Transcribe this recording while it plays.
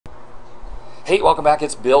Hey, welcome back.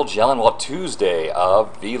 It's Bill Jelen. Well, Tuesday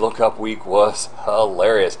of VLookup week was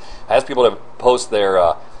hilarious. I asked people to post their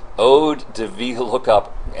ode to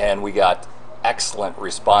VLookup, and we got excellent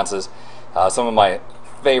responses. Some of my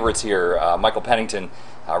favorites here, Michael Pennington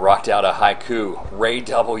rocked out a haiku. Ray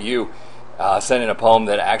W. Sent in a poem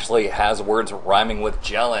that actually has words rhyming with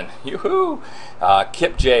Jelen. Yoo-hoo!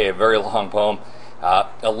 Kip J, a very long poem.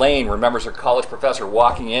 Elaine remembers her college professor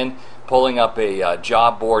walking in, pulling up a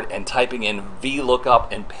job board and typing in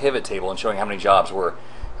VLookup and pivot table and showing how many jobs were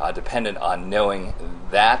dependent on knowing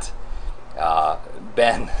that.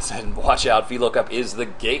 Ben said, watch out, VLookup is the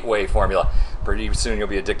gateway formula. Pretty soon you'll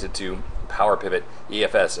be addicted to Power Pivot.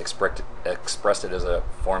 EFS expressed it as a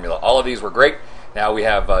formula. All of these were great. Now we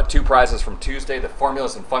have two prizes from Tuesday, the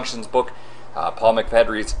Formulas and Functions book, Paul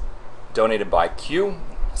McHenry's, donated by Q.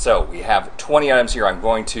 So we have 20 items here. I'm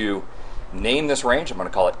going to name this range. I'm going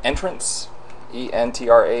to call it Entrants,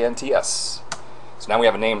 E-N-T-R-A-N-T-S. So now we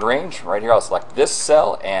have a named range. Right here I'll select this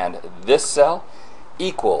cell and this cell,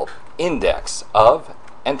 equal index of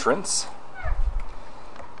entrants,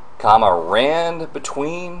 comma, rand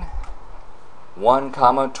between 1,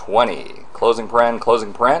 comma, 20. Closing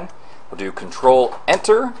paren. We'll do Control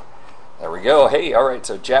Enter. There we go. Hey, all right,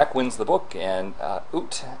 so Jack wins the book, and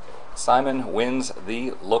Simon wins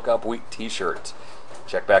the Lookup Week t-shirt.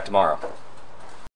 Check back tomorrow.